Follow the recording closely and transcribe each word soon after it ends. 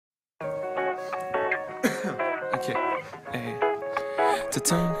Okay. Hey.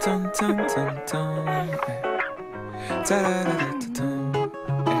 Ta-tum, tum, tum, tum, tum. Hey. Ta-da-da-da-da-tum.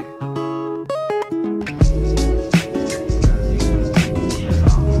 Hey.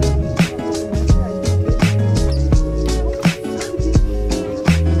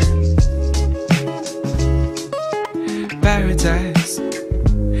 Paradise.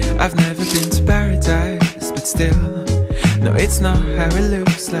 I've never been to paradise, but still, no, it's not how it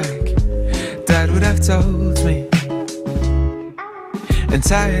looks like. Dad would have told me. And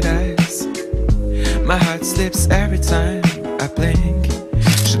tired eyes, my heart slips every time I blink.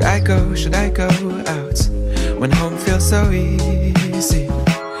 Should I go out when home feels so easy?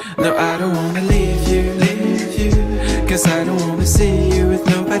 No, I don't wanna leave you, cause I don't wanna see you with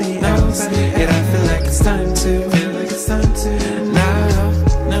nobody else. Yet I feel like it's time to,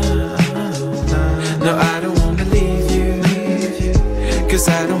 no, I don't wanna leave you, cause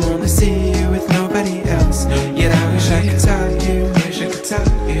I don't wanna see you with nobody else. Yet I wish I could tell you,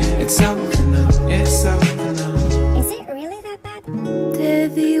 it's over now, it's over now. Is it really that bad? Te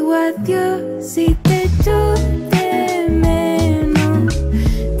digo adiós y te echo de menos.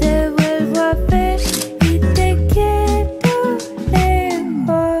 Te vuelvo a ver y te quiero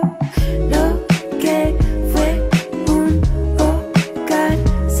lejos. Lo que fue un hogar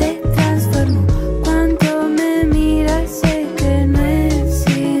se transformó. Cuando me miras sé que no es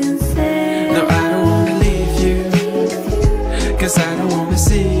sincero. No, I don't wanna leave you, cause I don't wanna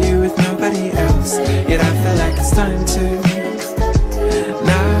see you with nobody else. Yet I feel like it's time to,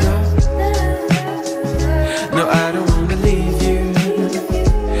 no, I don't wanna leave you,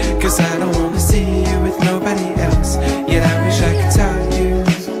 cause I don't wanna see you with nobody else. Yet I wish I could tell you,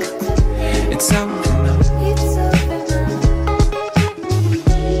 it's over now. It's over now.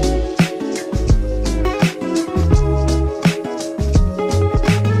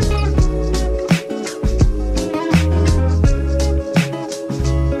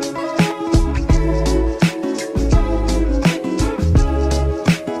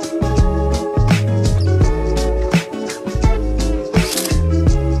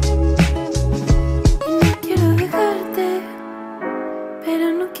 No quiero dejarte, pero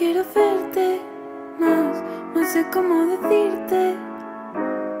no quiero verte más. No sé cómo decirte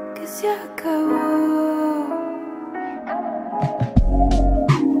que se acabó.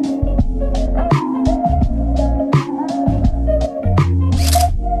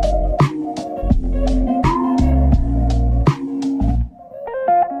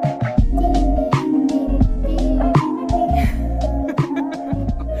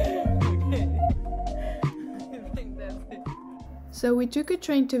 So we took a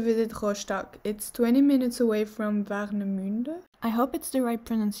train to visit Rostock. It's 20 minutes away from Warnemünde. I hope it's the right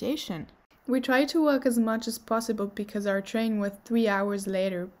pronunciation. We tried to walk as much as possible because our train was 3 hours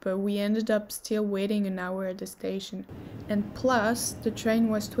later, but we ended up still waiting an hour at the station. And plus, the train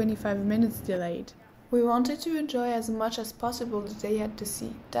was 25 minutes delayed. We wanted to enjoy as much as possible the day at the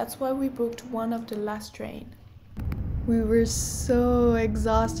sea. That's why we booked one of the last train. We were so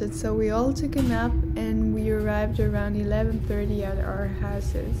exhausted, so we all took a nap and we arrived around 11:30 at our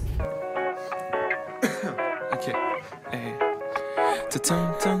houses. Okay. Hey.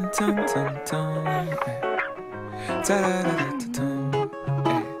 Ta-tum, tum, tum, tum, tum. Hey. Ta-da-da-da-da-tum.